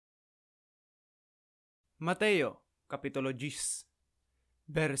Mateo, Kapitulo 10,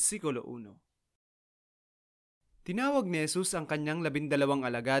 versikulo 1. Tinawag ni Jesus ang kanyang 12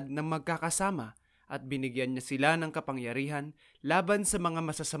 alagad na magkakasama at binigyan niya sila ng kapangyarihan laban sa mga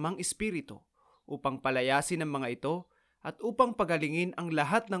masasamang espiritu upang palayasin ang mga ito at upang pagalingin ang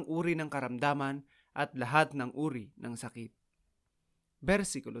lahat ng uri ng karamdaman at lahat ng uri ng sakit.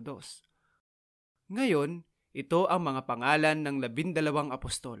 Versikulo 2. Ngayon, ito ang mga pangalan ng 12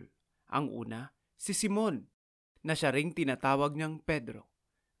 apostol. Ang una, si Simon, na siya ring tinatawag niyang Pedro,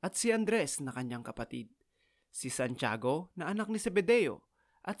 at si Andres na kanyang kapatid, si Santiago na anak ni Zebedeo,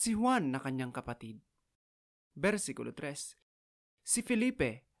 at si Juan na kanyang kapatid. Versikulo 3. Si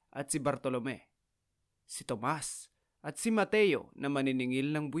Felipe at si Bartolome, si Tomas at si Mateo na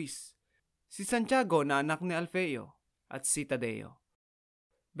maniningil ng buwis, si Santiago na anak ni Alfeo at si Tadeo.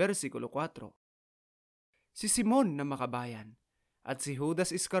 Versikulo 4. Si Simon na makabayan at si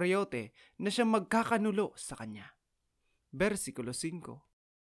Judas Iscariote na siyang magkakanulo sa kanya. Versikulo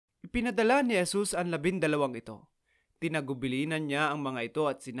 5. Ipinadala ni Jesus ang 12 ito. Tinagubilinan niya ang mga ito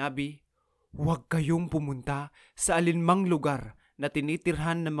at sinabi, "Huwag kayong pumunta sa alinmang lugar na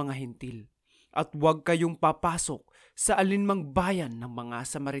tinitirhan ng mga hintil, at huwag kayong papasok sa alinmang bayan ng mga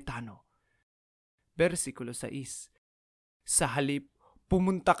Samaritano." Versikulo 6. Sa halip,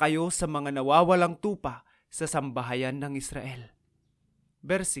 pumunta kayo sa mga nawawalang tupa sa sambahayan ng Israel.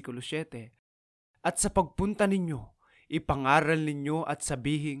 Versikulo 7. At sa pagpunta ninyo, ipangaral ninyo at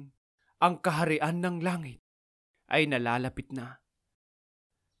sabihing, ang kaharian ng langit ay nalalapit na.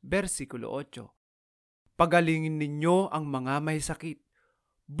 Versikulo 8. Pagalingin ninyo ang mga may sakit,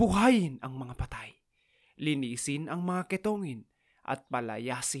 buhayin ang mga patay, linisin ang mga ketongin, at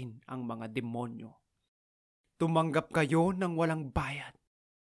palayasin ang mga demonyo. Tumanggap kayo ng walang bayad.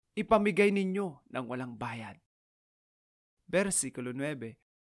 Ipamigay ninyo ng walang bayad. Versikulo 9.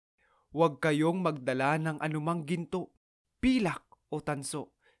 Huwag kayong magdala ng anumang ginto, pilak o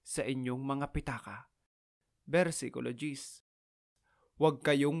tanso sa inyong mga pitaka. Versikulo 10. Huwag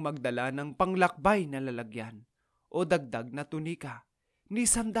kayong magdala ng panglakbay na lalagyan o dagdag na tunika, ni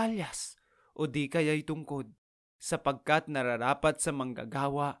sandalyas o di kaya'y tungkod, sapagkat nararapat sa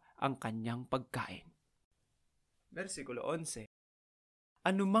manggagawa ang kanyang pagkain. Versikulo 11.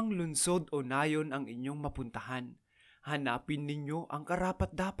 Anumang lungsod o nayon ang inyong mapuntahan, hanapin ninyo ang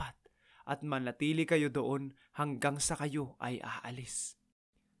karapat-dapat at manatili kayo doon hanggang sa kayo ay aalis.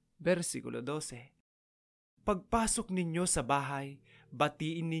 Versikulo 12. Pagpasok ninyo sa bahay,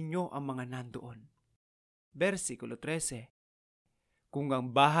 batiin ninyo ang mga nandoon. Versikulo 13. Kung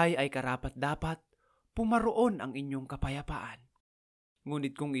ang bahay ay karapat-dapat, pumaroon ang inyong kapayapaan.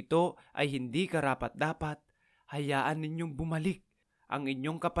 Ngunit kung ito ay hindi karapat-dapat, hayaan ninyong bumalik ang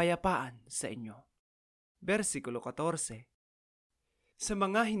inyong kapayapaan sa inyo. Versikulo 14. Sa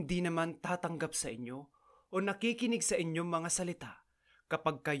mga hindi naman tatanggap sa inyo o nakikinig sa inyong mga salita,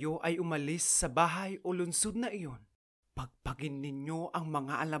 kapag kayo ay umalis sa bahay o lungsod na iyon, pagpagin ninyo ang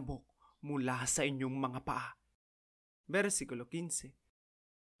mga alabok mula sa inyong mga paa. Versikulo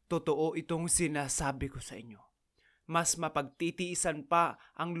 15. Totoo itong sinasabi ko sa inyo. Mas mapagtitiisan pa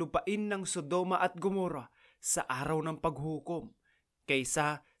ang lupain ng Sodoma at Gomora sa araw ng paghukom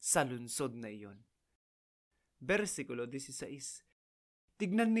kaysa sa lungsod na iyon. Versikulo 16.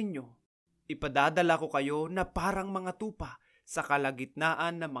 Tignan ninyo, ipadadala ko kayo na parang mga tupa sa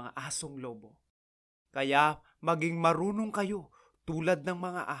kalagitnaan ng mga asong lobo. Kaya maging marunong kayo tulad ng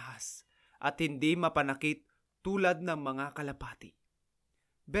mga ahas at hindi mapanakit tulad ng mga kalapati.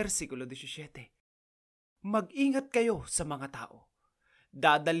 Versikulo 17. Mag-ingat kayo sa mga tao.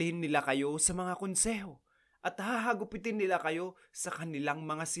 Dadalhin nila kayo sa mga konseho at hahagupitin nila kayo sa kanilang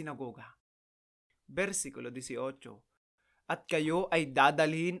mga sinagoga. Versikulo 18. At kayo ay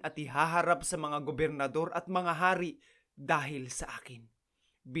dadalhin at ihaharap sa mga gobernador at mga hari dahil sa akin,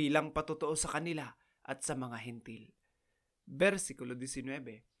 bilang patotoo sa kanila at sa mga hentil. Versikulo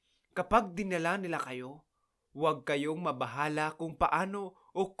 19. Kapag dinala nila kayo, huwag kayong mabahala kung paano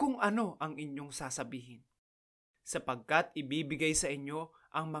o kung ano ang inyong sasabihin, sapagkat ibibigay sa inyo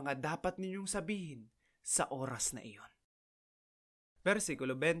ang mga dapat ninyong sabihin sa oras na iyon.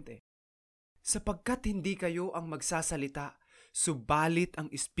 Versikulo 20. Sapagkat hindi kayo ang magsasalita, subalit ang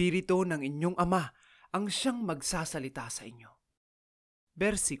Espiritu ng inyong Ama ang siyang magsasalita sa inyo.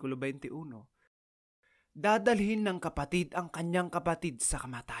 Versikulo 21. Dadalhin ng kapatid ang kanyang kapatid sa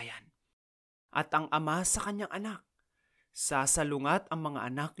kamatayan, at ang ama sa kanyang anak. Sasalungat ang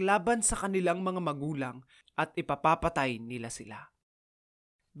mga anak laban sa kanilang mga magulang at ipapapatay nila sila.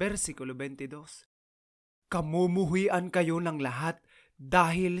 Versikulo 22. Kamumuhian kayo ng lahat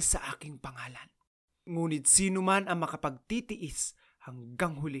dahil sa aking pangalan. Ngunit sino man ang makapagtitiis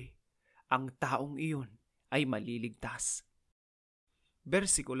hanggang huli, ang taong iyon ay maliligtas.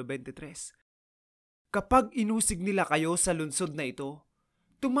 Versikulo 23. Kapag inusig nila kayo sa lungsod na ito,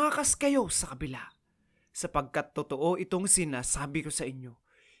 tumakas kayo sa kabila, sapagkat totoo itong sinasabi ko sa inyo,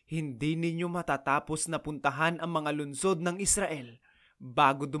 hindi ninyo matatapos na puntahan ang mga lungsod ng Israel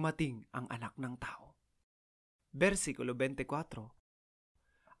bago dumating ang Anak ng Tao. Versikulo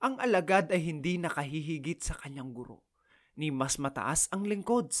 24. Ang alagad ay hindi nakahihigit sa kanyang guro, ni mas mataas ang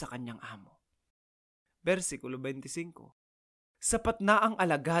lingkod sa kanyang amo. Versikulo 25. Sapat na ang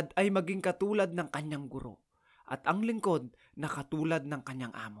alagad ay maging katulad ng kanyang guro, at ang lingkod na katulad ng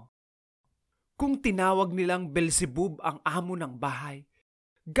kanyang amo. Kung tinawag nilang Beelzebub ang amo ng bahay,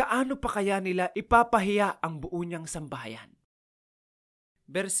 gaano pa kaya nila ipapahiya ang buo niyang sambahayan?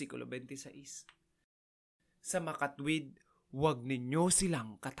 Versikulo 26. Sa makatwid, huwag ninyo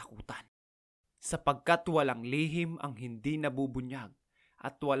silang katakutan, sapagkat walang lihim ang hindi nabubunyag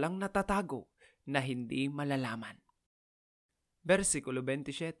at walang natatago na hindi malalaman. Versikulo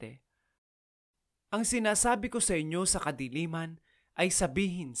 27. Ang sinasabi ko sa inyo sa kadiliman ay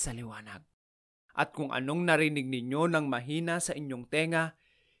sabihin sa liwanag. At kung anong narinig ninyo ng mahina sa inyong tenga,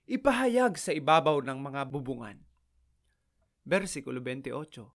 ipahayag sa ibabaw ng mga bubungan. Versikulo 28.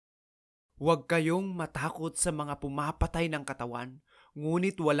 Huwag kayong matakot sa mga pumapatay ng katawan,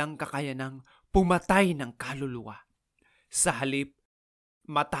 ngunit walang kakayanang pumatay ng kaluluwa. Sa halip,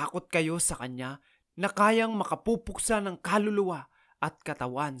 matakot kayo sa Kanya na kayang makapupuksa ng kaluluwa at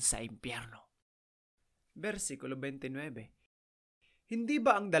katawan sa impyerno. Versikulo 29. Hindi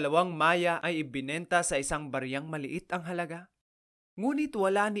ba ang 2 maya ay ibinenta sa isang baryang maliit ang halaga? Ngunit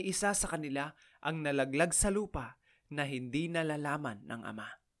wala ni isa sa kanila ang nalaglag sa lupa na hindi nalalaman ng Ama.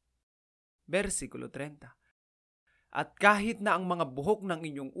 Versikulo 30. At kahit na ang mga buhok ng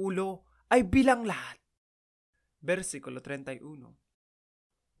inyong ulo ay bilang lahat. Versikulo 31.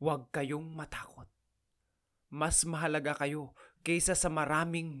 Huwag kayong matakot. Mas mahalaga kayo kaysa sa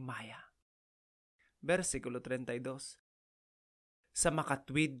maraming maya. Versikulo 32. Sa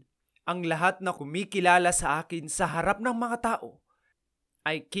makatwid, ang lahat na kumikilala sa akin sa harap ng mga tao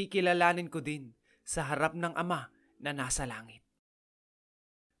ay kikilalanin ko din sa harap ng Ama na nasa langit.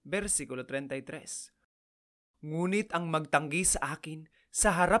 Versikulo 33. Ngunit ang magtanggi sa akin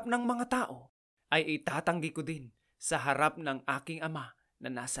sa harap ng mga tao ay itatanggi ko din sa harap ng aking Ama na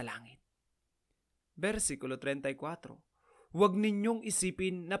nasa langit. Versikulo 34. Huwag ninyong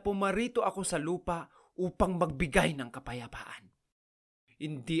isipin na pumarito ako sa lupa upang magbigay ng kapayapaan.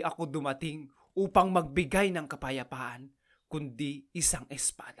 Hindi ako dumating upang magbigay ng kapayapaan, kundi isang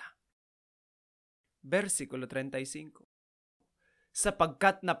espada. Versikulo 35.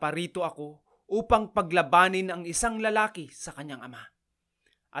 Sapagkat naparito ako upang paglabanin ang isang lalaki sa kanyang ama,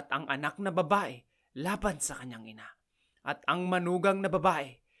 at ang anak na babae laban sa kanyang ina, at ang manugang na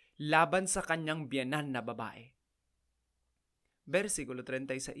babae laban sa kanyang biyenan na babae. Versikulo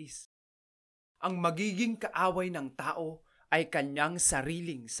 36. Ang magiging kaaway ng tao ay kanyang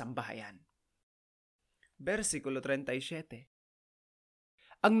sariling sambahayan. Versikulo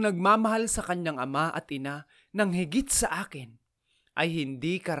 37. Ang nagmamahal sa kanyang ama at ina ng higit sa akin ay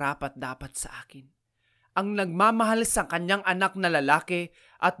hindi karapat-dapat sa akin. Ang nagmamahal sa kanyang anak na lalaki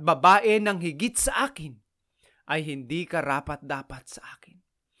at babae ng higit sa akin ay hindi karapat-dapat sa akin.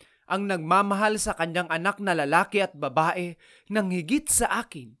 Ang nagmamahal sa kanyang anak na lalaki at babae ng higit sa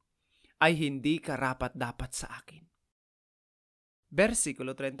akin ay hindi karapat-dapat sa akin.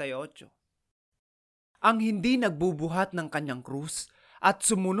 Versikulo 38. Ang hindi nagbubuhat ng kanyang krus at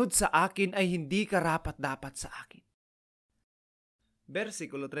sumunod sa akin ay hindi karapat-dapat sa akin.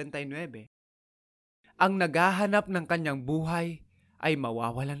 Versikulo 39. Ang naghahanap ng kanyang buhay ay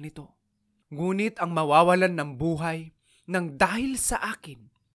mawawalan nito. Ngunit ang mawawalan ng buhay ng dahil sa akin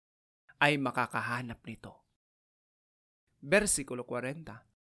ay makakahanap nito. Versikulo 40.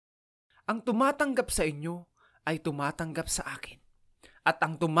 Ang tumatanggap sa inyo ay tumatanggap sa akin, at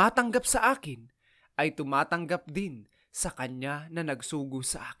ang tumatanggap sa akin ay tumatanggap din sa kanya na nagsugo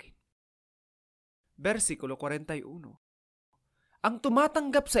sa akin. Versikulo 41. Ang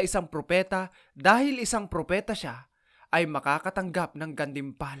tumatanggap sa isang propeta dahil isang propeta siya ay makakatanggap ng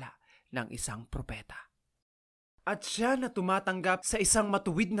gantimpala ng isang propeta. At siya na tumatanggap sa isang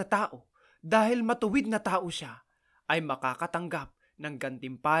matuwid na tao dahil matuwid na tao siya ay makakatanggap ng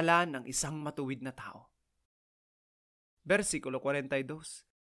gantimpala ng isang matuwid na tao. Versikulo 42.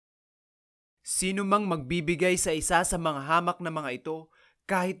 Sino mang magbibigay sa isa sa mga hamak na mga ito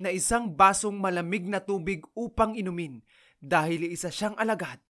kahit na isang basong malamig na tubig upang inumin dahil isa siyang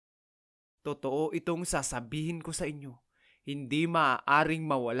alagad, totoo itong sasabihin ko sa inyo, hindi maaaring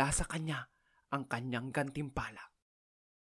mawala sa kanya ang kanyang gantimpala.